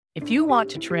If you want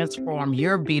to transform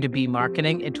your B2B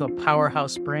marketing into a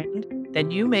powerhouse brand, then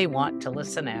you may want to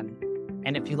listen in.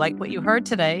 And if you like what you heard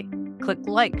today, click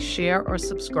like, share, or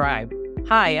subscribe.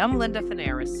 Hi, I'm Linda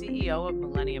Fanera, CEO of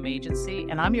Millennium Agency,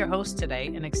 and I'm your host today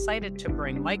and excited to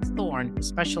bring Mike Thorne, who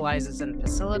specializes in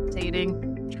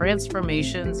facilitating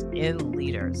transformations in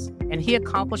leaders. And he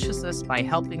accomplishes this by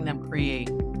helping them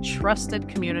create trusted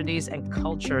communities and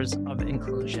cultures of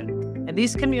inclusion. And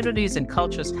these communities and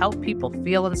cultures help people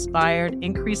feel inspired,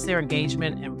 increase their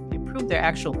engagement, and improve their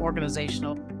actual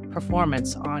organizational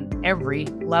performance on every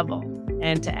level.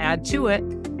 And to add to it,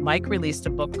 Mike released a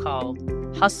book called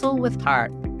Hustle with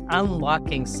Heart,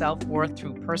 Unlocking Self-Worth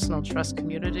Through Personal Trust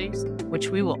Communities, which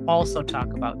we will also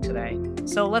talk about today.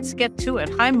 So let's get to it.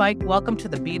 Hi, Mike. Welcome to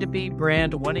the B2B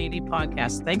Brand 180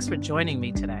 podcast. Thanks for joining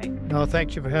me today. No,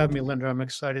 thank you for having me, Linda. I'm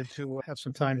excited to have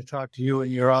some time to talk to you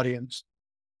and your audience.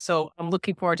 So I'm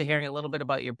looking forward to hearing a little bit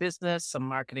about your business, some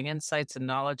marketing insights and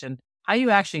knowledge, and how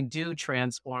you actually do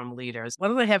transform leaders. Why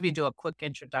don't I have you do a quick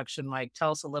introduction, Mike?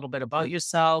 Tell us a little bit about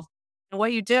yourself and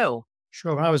what you do.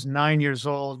 Sure. When I was 9 years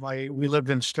old, we lived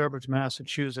in Sturbridge,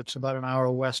 Massachusetts, about an hour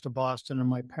west of Boston, and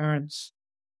my parents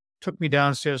took me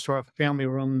downstairs to our family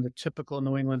room, the typical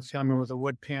New England family room with the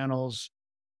wood panels,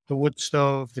 the wood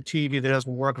stove, the TV that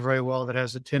doesn't work very well, that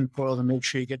has the tin foil to make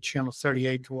sure you get channel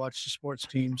 38 to watch the sports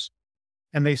teams.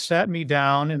 And they sat me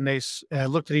down and they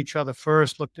looked at each other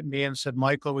first, looked at me and said,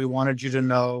 "Michael, we wanted you to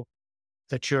know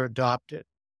that you're adopted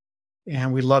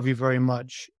and we love you very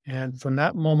much." And from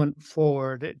that moment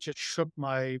forward, it just shook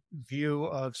my view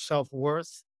of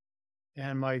self-worth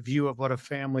and my view of what a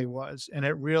family was. And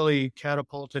it really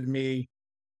catapulted me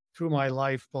through my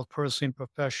life, both personally and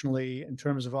professionally, in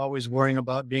terms of always worrying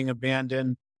about being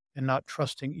abandoned and not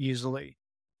trusting easily.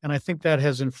 And I think that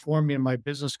has informed me in my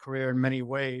business career in many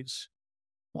ways.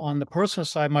 On the personal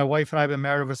side, my wife and I have been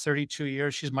married over 32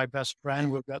 years. She's my best friend.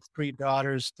 We've got three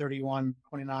daughters, 31,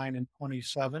 29, and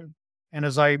 27. And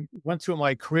as I went through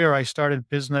my career, I started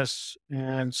business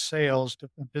and sales,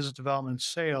 business development and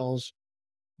sales,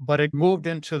 but it moved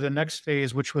into the next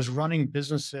phase, which was running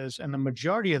businesses. And the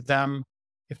majority of them,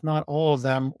 if not all of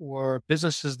them, were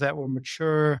businesses that were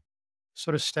mature,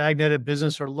 sort of stagnated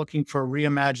business or looking for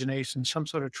reimagination, some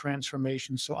sort of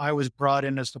transformation. So I was brought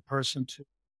in as the person to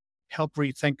help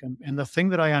rethink them. And the thing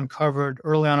that I uncovered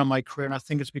early on in my career, and I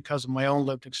think it's because of my own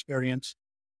lived experience,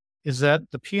 is that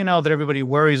the P&L that everybody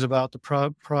worries about,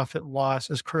 the profit loss,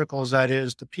 as critical as that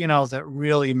is, the P&L that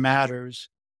really matters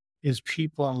is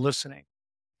people and listening.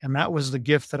 And that was the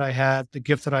gift that I had, the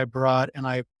gift that I brought. And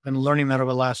I've been learning that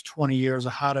over the last 20 years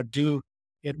of how to do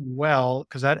it well,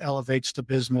 because that elevates the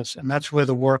business. And that's where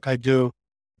the work I do,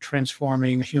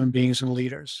 transforming human beings and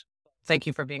leaders. Thank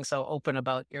you for being so open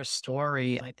about your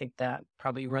story. I think that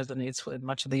probably resonates with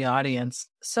much of the audience.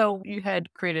 So you had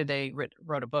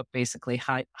wrote a book, basically,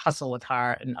 Hustle with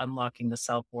Heart and Unlocking the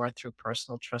Self-Worth Through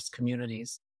Personal Trust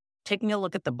Communities. Taking a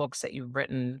look at the books that you've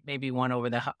written, maybe one over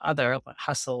the other,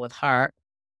 Hustle with Heart.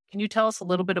 Can you tell us a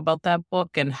little bit about that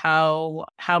book and how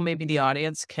maybe the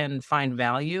audience can find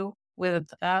value with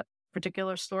that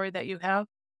particular story that you have?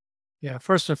 Yeah,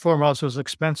 first and foremost, it was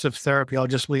expensive therapy. I'll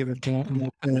just leave it to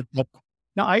that. But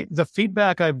no, the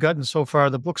feedback I've gotten so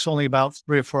far, the book's only about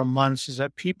 3 or 4 months, is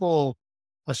that people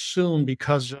assume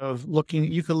because of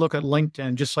you could look at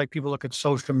LinkedIn, just like people look at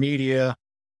social media,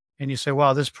 and you say,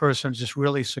 wow, this person's just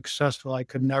really successful. I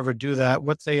could never do that.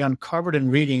 What they uncovered in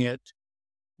reading it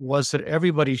was that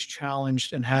everybody's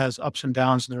challenged and has ups and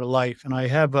downs in their life. And I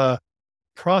have a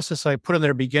process I put in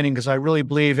their beginning because I really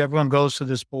believe everyone goes through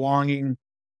this belonging,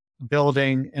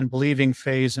 building, and believing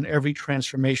phase in every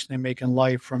transformation they make in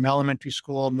life, from elementary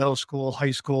school, middle school,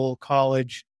 high school,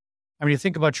 college. I mean, you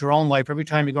think about your own life. Every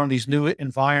time you go into these new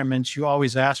environments, you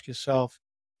always ask yourself,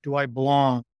 do I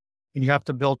belong? And you have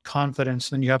to build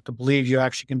confidence, and you have to believe you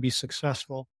actually can be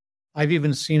successful. I've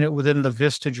even seen it within the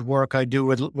Vistage work I do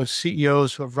with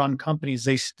CEOs who have run companies.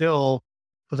 They still,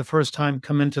 for the first time,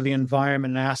 come into the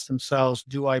environment and ask themselves,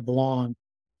 do I belong?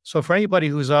 So for anybody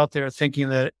who's out there thinking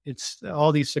that it's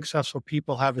all these successful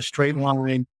people have a straight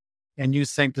line and you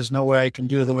think there's no way I can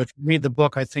do that, if you read the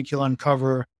book, I think you'll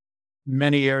uncover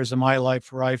many areas of my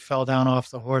life where I fell down off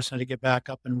the horse and had to get back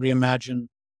up and reimagine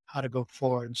how to go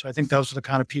forward. And so I think those are the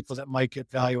kind of people that might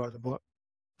get value out of the book.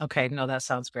 Okay, no, that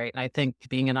sounds great. And I think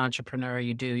being an entrepreneur,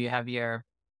 you have your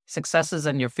successes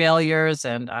and your failures.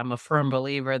 And I'm a firm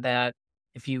believer that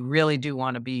if you really do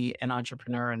want to be an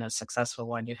entrepreneur and a successful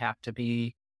one, you have to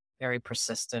be very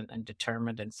persistent and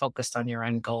determined and focused on your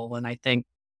end goal. And I think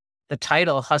the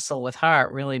title Hustle with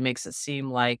Heart really makes it seem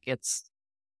like it's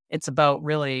about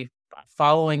really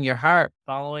following your heart,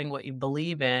 following what you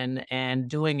believe in, and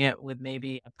doing it with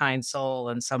maybe a kind soul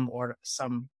and or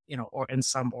in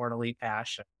some orderly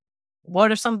fashion.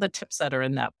 What are some of the tips that are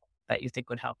in that you think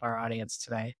would help our audience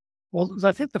today? Well,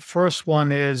 I think the first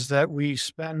one is that we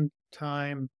spend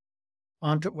time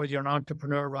whether you're an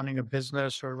entrepreneur running a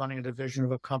business or running a division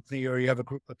of a company, or you have a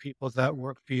group of people that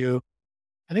work for you.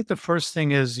 I think the first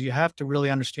thing is you have to really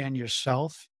understand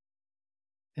yourself.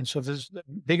 And so this the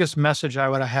biggest message I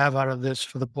would have out of this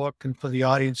for the book and for the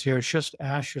audience here is just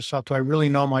ask yourself, do I really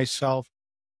know myself?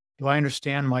 Do I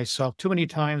understand myself? Too many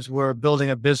times we're building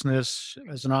a business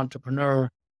as an entrepreneur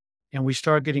and we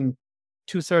start getting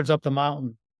two-thirds up the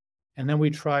mountain. And then we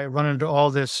try run into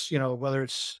all this, whether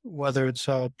it's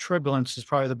turbulence is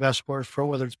probably the best word for it,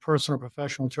 whether it's personal or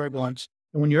professional turbulence.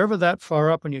 And when you're ever that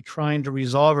far up and you're trying to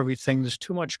resolve everything, there's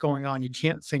too much going on. You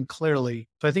can't think clearly.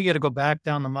 So I think you got to go back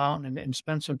down the mountain and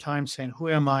spend some time saying, who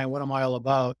am I? What am I all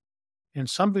about? And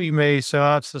some of you may say,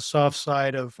 oh, it's the soft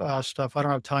side of stuff. I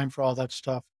don't have time for all that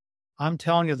stuff. I'm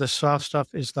telling you, the soft stuff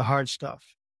is the hard stuff.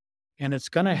 And it's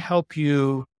going to help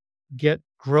you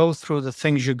grow through the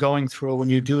things you're going through when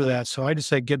you do that. So I just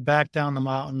say, get back down the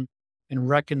mountain and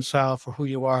reconcile for who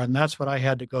you are. And that's what I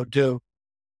had to go do.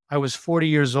 I was 40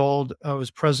 years old. I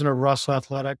was president of Russell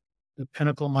Athletic, the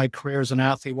pinnacle of my career as an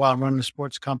athlete while I'm running a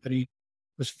sports company.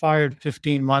 Was fired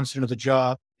 15 months into the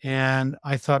job. And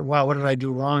I thought, wow, what did I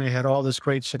do wrong? I had all this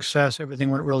great success. Everything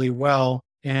went really well.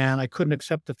 And I couldn't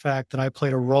accept the fact that I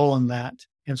played a role in that.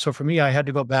 And so for me, I had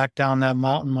to go back down that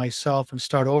mountain myself and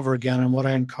start over again. And what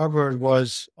I uncovered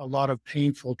was a lot of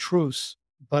painful truths.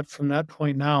 But from that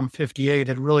point now, I'm 58,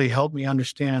 it really helped me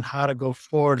understand how to go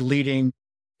forward leading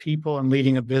people and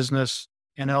leading a business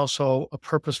and also a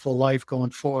purposeful life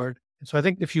going forward. And so I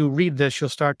think if you read this, you'll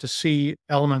start to see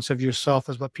elements of yourself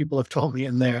as what people have told me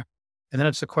in there. And then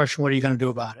it's the question, what are you going to do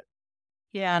about it?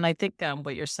 Yeah, and I think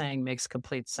what you're saying makes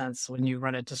complete sense. When you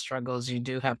run into struggles, you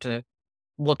do have to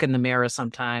look in the mirror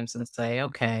sometimes and say,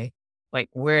 okay, like,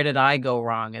 where did I go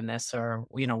wrong in this? Or,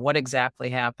 what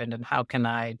exactly happened and how can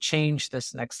I change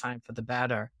this next time for the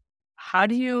better? How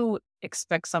do you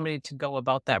expect somebody to go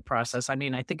about that process? I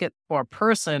mean, I think for a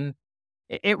person,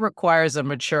 it requires a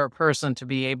mature person to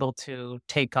be able to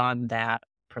take on that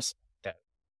perspective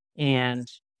and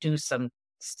do some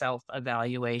self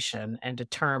evaluation and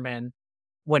determine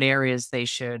what areas they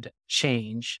should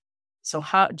change. So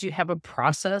how do you have a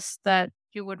process that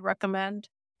you would recommend?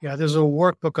 Yeah, there's a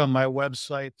workbook on my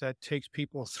website that takes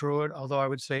people through it, although I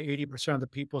would say 80% of the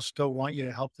people still want you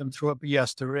to help them through it. But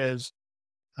yes, there is.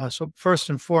 So first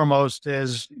and foremost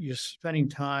is you're spending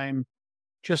time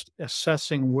just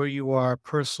assessing where you are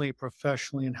personally,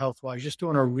 professionally, and health-wise, just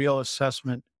doing a real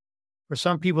assessment. For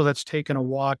some people, that's taking a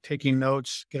walk, taking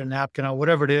notes, get a napkin out,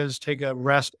 whatever it is, take a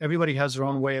rest. Everybody has their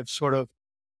own way of sort of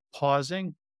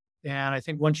pausing. And I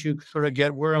think once you sort of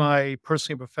get where am I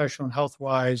personally, professional, and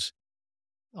health-wise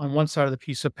on one side of the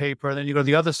piece of paper, then you go to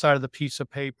the other side of the piece of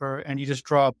paper and you just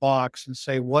draw a box and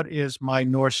say, what is my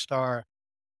North Star?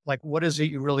 Like, what is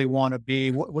it you really want to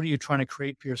be? What are you trying to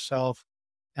create for yourself?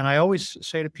 And I always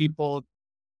say to people,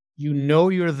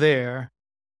 you're there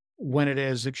when it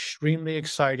is extremely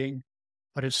exciting,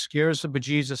 but it scares the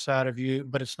bejesus out of you,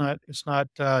 but it's not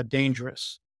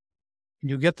dangerous. And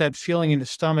you get that feeling in the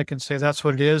stomach and say, that's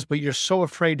what it is, but you're so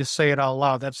afraid to say it out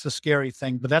loud. That's the scary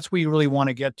thing, but that's where you really want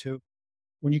to get to.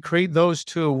 When you create those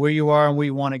two, where you are and where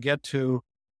you want to get to,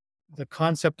 the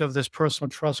concept of this personal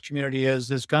trust community is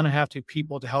there's going to have to be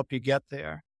people to help you get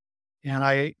there. And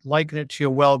I liken it to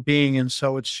your well-being. And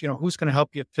so it's, who's going to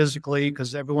help you physically?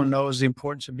 Because everyone knows the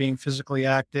importance of being physically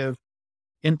active.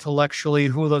 Intellectually,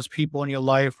 who are those people in your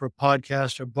life or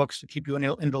podcasts or books to keep you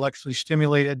intellectually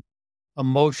stimulated,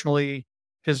 emotionally,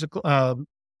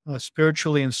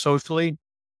 spiritually, and socially.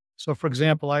 So for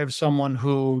example, I have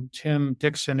someone Tim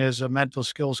Dixon, is a mental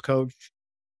skills coach.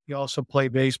 He also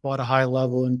played baseball at a high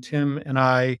level. And Tim and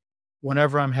I,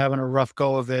 whenever I'm having a rough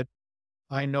go of it,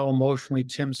 I know emotionally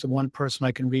Tim's the one person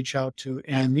I can reach out to.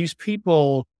 And these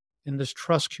people in this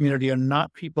trust community are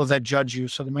not people that judge you.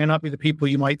 So they may not be the people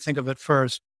you might think of at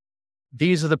first.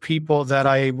 These are the people that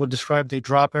I would describe, they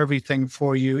drop everything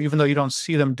for you, even though you don't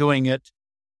see them doing it.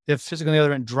 They're physically on the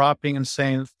other end dropping and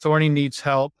saying, Thorne needs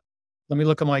help. Let me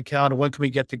look at my calendar. When can we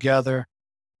get together?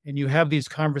 And you have these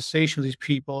conversations with these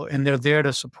people, and they're there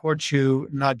to support you,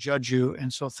 not judge you.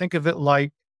 And so think of it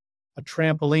like a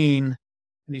trampoline,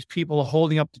 and these people are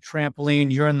holding up the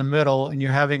trampoline. You're in the middle, and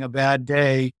you're having a bad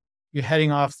day. You're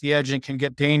heading off the edge and it can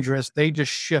get dangerous. They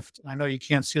just shift. I know you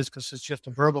can't see this because it's just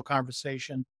a verbal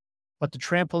conversation, but the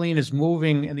trampoline is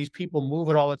moving, and these people move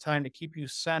it all the time to keep you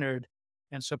centered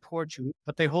and support you,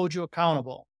 but they hold you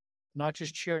accountable. not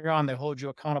just cheer you on, they hold you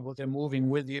accountable, they're moving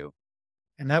with you.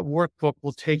 And that workbook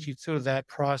will take you through that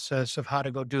process of how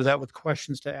to go do that with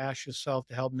questions to ask yourself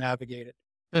to help navigate it.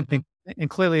 Mhm. And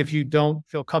clearly, if you don't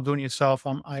feel comfortable in yourself,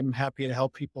 I'm happy to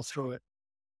help people through it.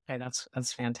 Okay,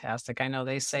 that's fantastic. I know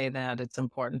they say that it's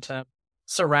important to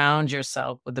surround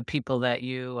yourself with the people that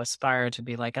you aspire to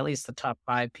be like, at least the top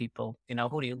 5 people.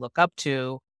 Who do you look up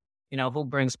to? Who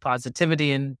brings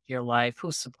positivity in your life?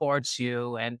 Who supports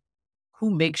you? And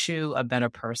who makes you a better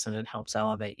person and helps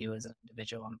elevate you as an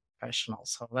individual and professional.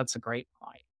 So that's a great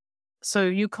point. So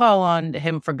you call on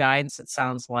him for guidance, it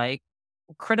sounds like.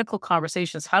 Critical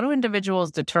conversations. How do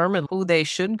individuals determine who they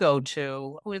should go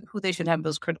to, who they should have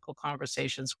those critical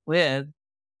conversations with,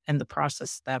 and the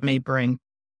process that may bring?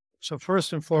 So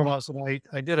first and foremost,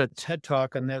 I did a TED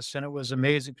talk on this, and it was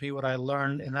amazing to me what I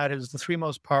learned, and that is the three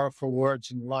most powerful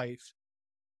words in life,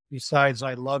 besides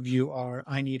 "I love you," are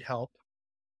 "I need help."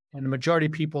 And the majority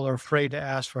of people are afraid to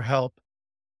ask for help.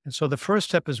 And so the first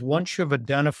step is once you've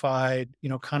identified,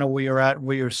 kind of where you're at,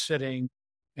 where you're sitting,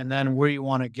 and then where you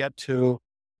want to get to,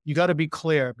 you got to be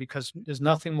clear because there's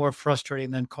nothing more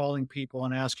frustrating than calling people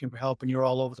and asking for help and you're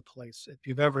all over the place. If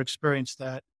you've ever experienced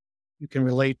that, you can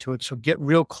relate to it. So get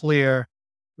real clear,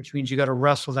 which means you got to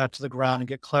wrestle that to the ground and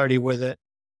get clarity with it.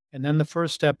 And then the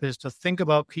first step is to think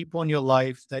about people in your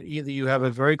life that either you have a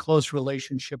very close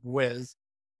relationship with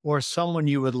or someone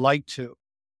you would like to.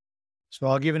 So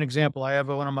I'll give an example. I have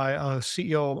one of my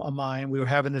CEO of mine. We were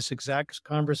having this exact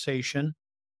conversation.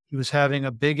 He was having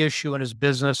a big issue in his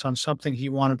business on something he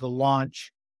wanted to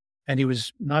launch, and he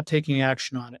was not taking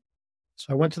action on it.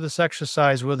 So I went to this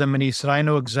exercise with him, and he said, I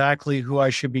know exactly who I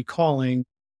should be calling.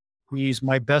 He's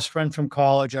my best friend from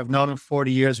college. I've known him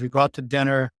 40 years. We go out to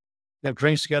dinner, we have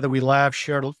drinks together, we laugh,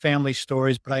 share family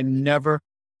stories, but I never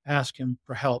ask him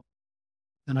for help.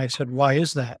 And I said, why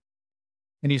is that?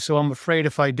 And he said, well, I'm afraid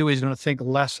if I do, he's going to think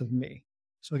less of me.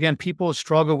 So again, people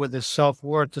struggle with this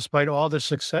self-worth despite all the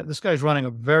success. This guy's running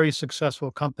a very successful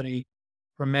company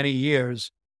for many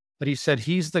years, but he said,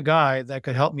 he's the guy that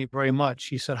could help me very much.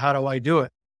 He said, how do I do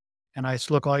it? And I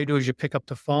said, look, all you do is you pick up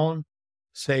the phone,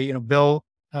 say, Bill,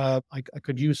 I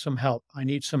could use some help. I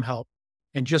need some help.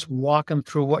 And just walk them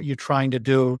through what you're trying to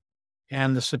do.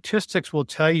 And the statistics will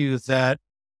tell you that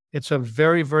it's a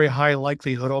very, very high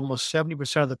likelihood. Almost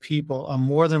 70% of the people are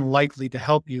more than likely to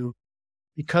help you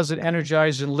because it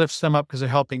energizes and lifts them up because they're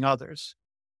helping others.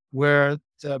 Where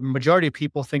the majority of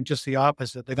people think just the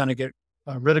opposite. They're going to get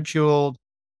ridiculed.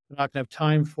 They're not going to have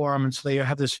time for them. And so they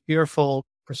have this fearful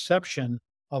perception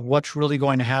of what's really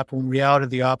going to happen when reality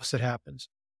the opposite happens.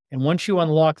 And once you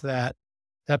unlock that,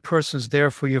 that person's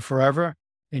there for you forever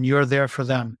and you're there for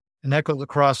them. And that goes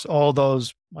across all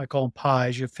those, I call them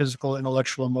pies, your physical,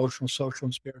 intellectual, emotional, social,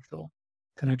 and spiritual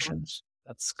connections.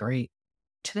 That's great.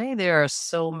 Today, there are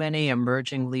so many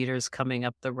emerging leaders coming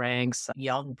up the ranks,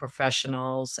 young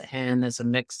professionals, and there's a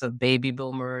mix of baby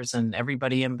boomers and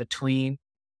everybody in between.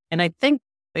 And I think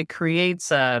it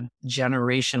creates a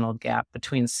generational gap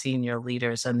between senior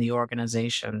leaders and the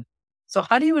organization. So,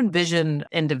 how do you envision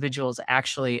individuals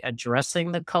actually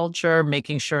addressing the culture,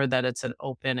 making sure that it's an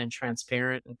open and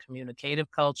transparent and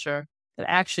communicative culture that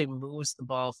actually moves the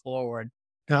ball forward?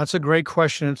 Yeah, that's a great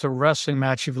question. It's a wrestling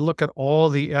match. If you look at all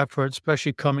the effort,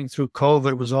 especially coming through COVID,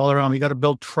 it was all around. We got to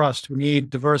build trust. We need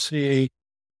diversity,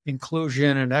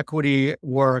 inclusion, and equity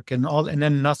work, and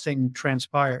then nothing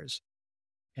transpires.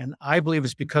 And I believe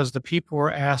it's because the people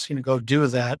we're asking to go do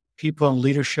that, people in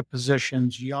leadership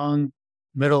positions, young,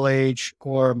 middle age,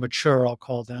 or mature, I'll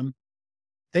call them,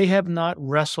 they have not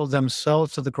wrestled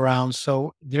themselves to the ground.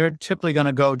 So they're typically going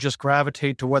to go just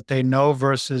gravitate to what they know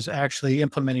versus actually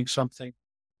implementing something.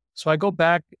 So I go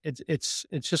back, it's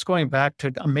just going back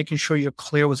to making sure you're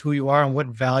clear with who you are and what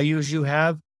values you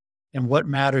have and what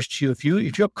matters to you.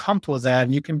 If you're comfortable with that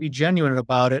and you can be genuine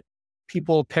about it,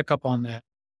 people will pick up on that.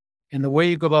 And the way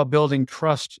you go about building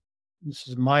trust, this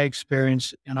is my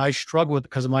experience, and I struggle with it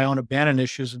because of my own abandon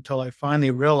issues until I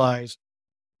finally realized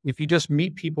if you just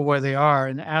meet people where they are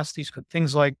and ask these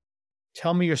things like,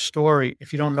 tell me your story.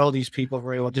 If you don't know these people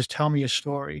very well, just tell me your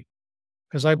story.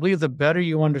 Because I believe the better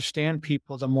you understand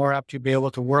people, the more apt you'll be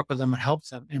able to work with them and help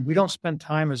them. And we don't spend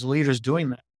time as leaders doing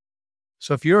that.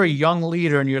 So if you're a young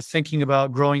leader and you're thinking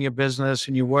about growing your business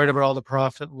and you're worried about all the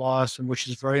profit loss, and which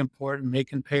is very important,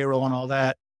 making payroll and all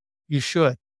that, you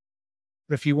should.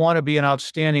 But if you want to be an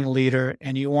outstanding leader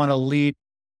and you want to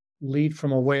lead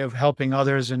from a way of helping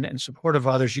others and support of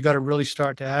others, you got to really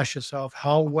start to ask yourself,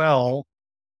 how well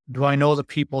do I know the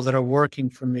people that are working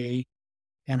for me?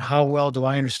 And how well do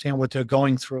I understand what they're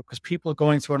going through? Because people are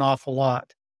going through an awful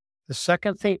lot. The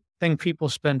second thing people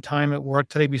spend time at work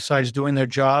today besides doing their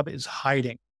job is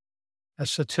hiding. a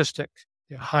statistic.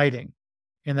 They're hiding.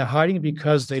 And they're hiding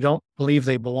because they don't believe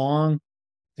they belong.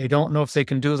 They don't know if they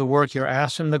can do the work you're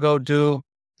asking them to go do.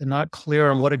 They're not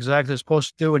clear on what exactly they're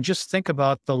supposed to do. And just think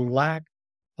about the lack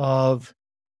of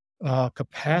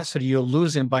capacity you're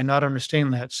losing by not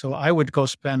understanding that. So I would go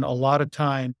spend a lot of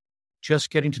time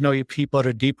just getting to know your people at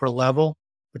a deeper level,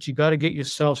 but you got to get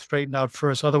yourself straightened out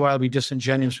first. Otherwise, it'll be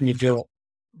disingenuous when you do it.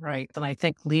 Right. And I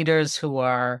think leaders who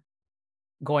are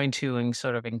going to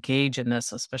sort of engage in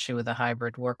this, especially with the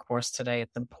hybrid workforce today,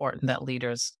 it's important that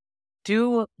leaders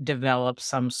do develop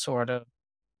some sort of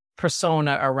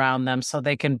persona around them so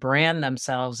they can brand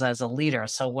themselves as a leader.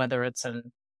 So whether it's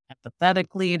an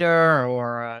empathetic leader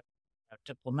or a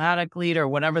diplomatic leader,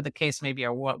 whatever the case may be,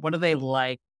 or what do they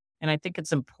like? And I think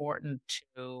it's important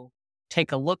to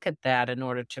take a look at that in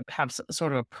order to have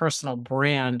sort of a personal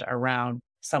brand around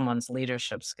someone's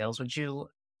leadership skills. Do you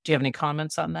have any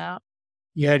comments on that?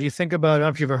 Yeah. Do you think about, I don't know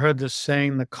if you've ever heard this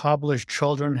saying, the cobbler's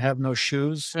children have no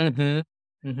shoes? Mm-hmm. But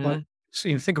Mm-hmm. so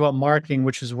you think about marketing,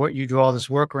 which is what you do all this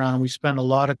work around. And we spend a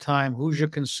lot of time. Who's your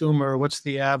consumer? What's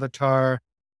the avatar?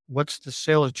 What's the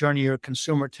sales journey your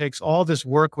consumer takes? All this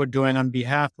work we're doing on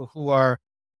behalf of who are,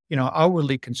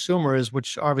 outwardly consumers,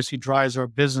 which obviously drives our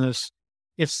business.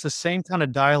 It's the same kind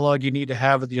of dialogue you need to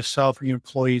have with yourself and your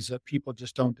employees that people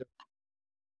just don't do.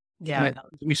 And Yeah.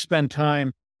 we spend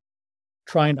time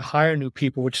trying to hire new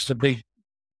people, which is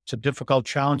it's a difficult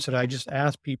challenge that I just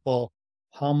ask people,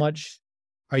 how much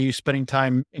are you spending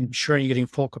time ensuring you're getting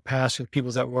full capacity with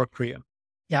people that work for you?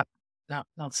 Yeah. No,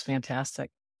 that's fantastic.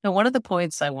 Now, one of the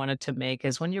points I wanted to make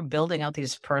is when you're building out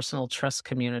these personal trust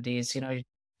communities, you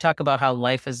talk about how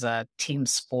life is a team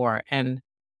sport. And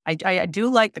I do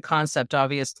like the concept.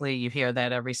 Obviously, you hear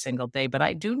that every single day, but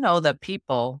I do know that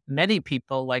many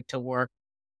people like to work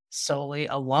solely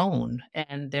alone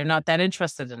and they're not that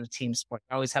interested in a team sport.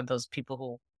 I always have those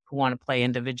people who want to play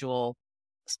individual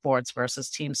sports versus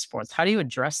team sports. How do you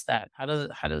address that? How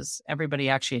does everybody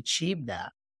actually achieve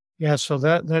that? Yeah, so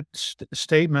that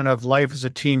statement of life as a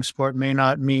team sport may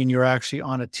not mean you're actually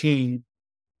on a team.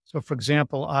 So, for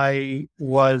example, I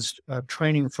was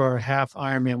training for a half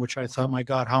Ironman, which I thought, my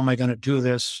God, how am I going to do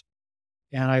this?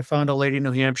 And I found a lady in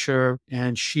New Hampshire,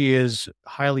 and she is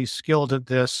highly skilled at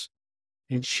this.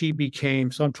 And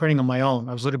so I'm training on my own.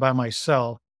 I was literally by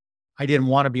myself. I didn't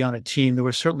want to be on a team. There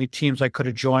were certainly teams I could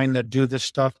have joined that do this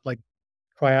stuff, like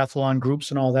triathlon groups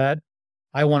and all that.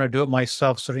 I want to do it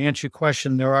myself. So to answer your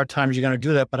question, there are times you're going to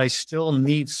do that, but I still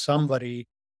need somebody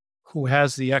who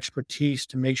has the expertise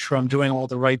to make sure I'm doing all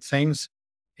the right things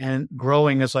and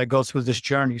growing as I go through this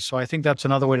journey. So I think that's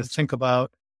another way to think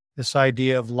about this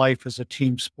idea of life as a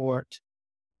team sport.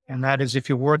 And that is, if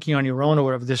you're working on your own or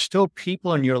whatever, there's still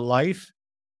people in your life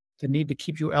that need to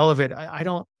keep you elevated. I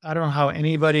don't know how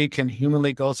anybody can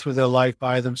humanly go through their life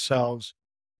by themselves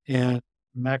and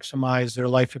maximize their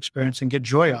life experience and get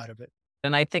joy out of it.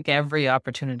 And I think every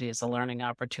opportunity is a learning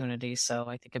opportunity. So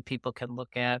I think if people can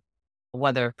look at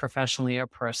whether professionally or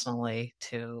personally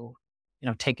to,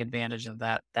 take advantage of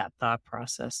that thought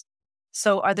process.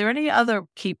 So are there any other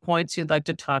key points you'd like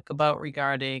to talk about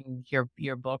regarding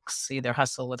your books, either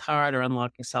Hustle with Heart or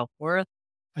Unlocking Self-Worth?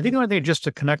 I think the only thing just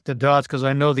to connect the dots, because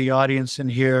I know the audience in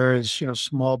here is,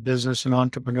 small business and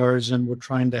entrepreneurs, and we're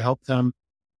trying to help them.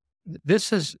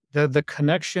 This is the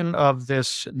connection of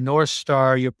this North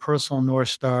Star, your personal North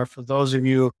Star, for those of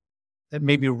you that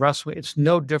maybe wrestle. It's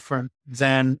no different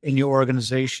than in your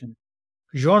organization.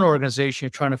 Because your own organization, you're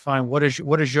trying to find what is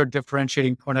your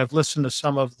differentiating point. I've listened to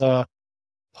some of the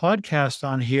podcasts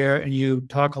on here, and you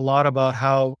talk a lot about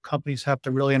how companies have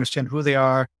to really understand who they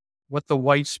are, what the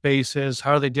white space is,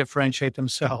 how do they differentiate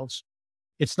themselves.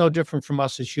 It's no different from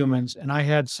us as humans. And I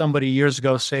had somebody years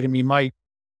ago say to me, Mike,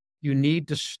 you need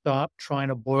to stop trying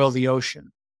to boil the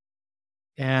ocean.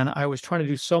 And I was trying to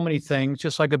do so many things,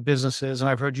 just like a business is. And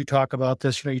I've heard you talk about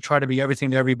this. You try to be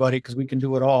everything to everybody because we can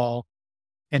do it all.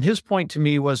 And his point to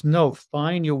me was, no,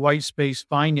 find your white space,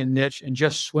 find your niche, and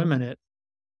just swim in it.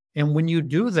 And when you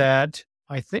do that,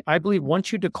 I believe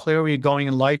once you declare where you're going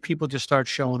in life, people just start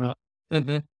showing up.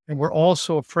 Mm-hmm. And we're all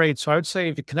so afraid. So I would say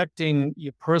if you're connecting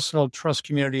your personal trust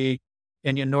community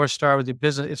and your North Star with your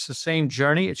business, it's the same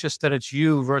journey. It's just that it's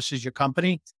you versus your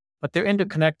company, but they're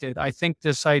interconnected. I think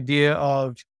this idea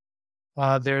of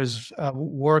there's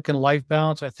work and life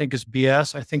balance, I think is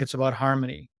BS. I think it's about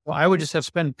harmony. Well, I would just have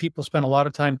people spend a lot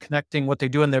of time connecting what they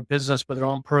do in their business with their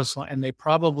own personal, and they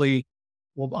probably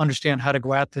will understand how to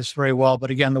go at this very well.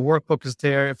 But again, the workbook is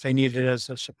there if they need it as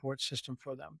a support system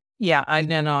for them. Yeah, I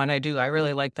know, and I do. I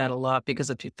really like that a lot because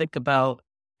if you think about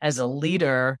as a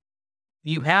leader,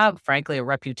 you have, frankly, a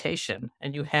reputation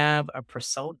and you have a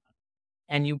persona.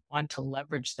 and you want to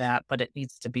leverage that, but it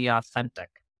needs to be authentic.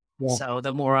 Yeah. So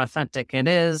the more authentic it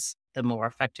is, the more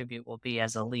effective you will be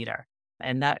as a leader.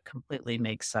 And that completely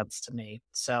makes sense to me.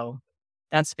 So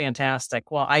that's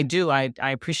fantastic. Well, I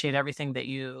appreciate everything that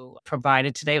you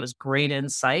provided today. It was great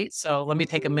insight. So let me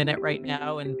take a minute right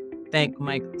now and thank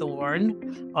Mike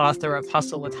Thorne, author of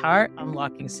Hustle with Heart,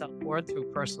 Unlocking Self-Worth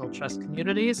Through Personal Trust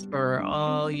Communities, for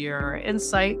all your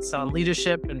insights on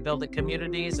leadership and building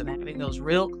communities and having those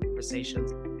real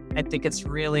conversations. I think it's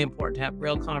really important to have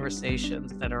real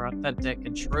conversations that are authentic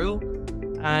and true.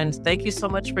 And thank you so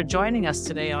much for joining us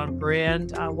today on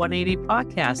Brand 180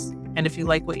 Podcast. And if you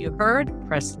like what you heard,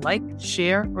 press like,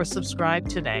 share, or subscribe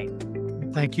today.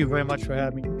 Thank you very much for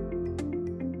having me.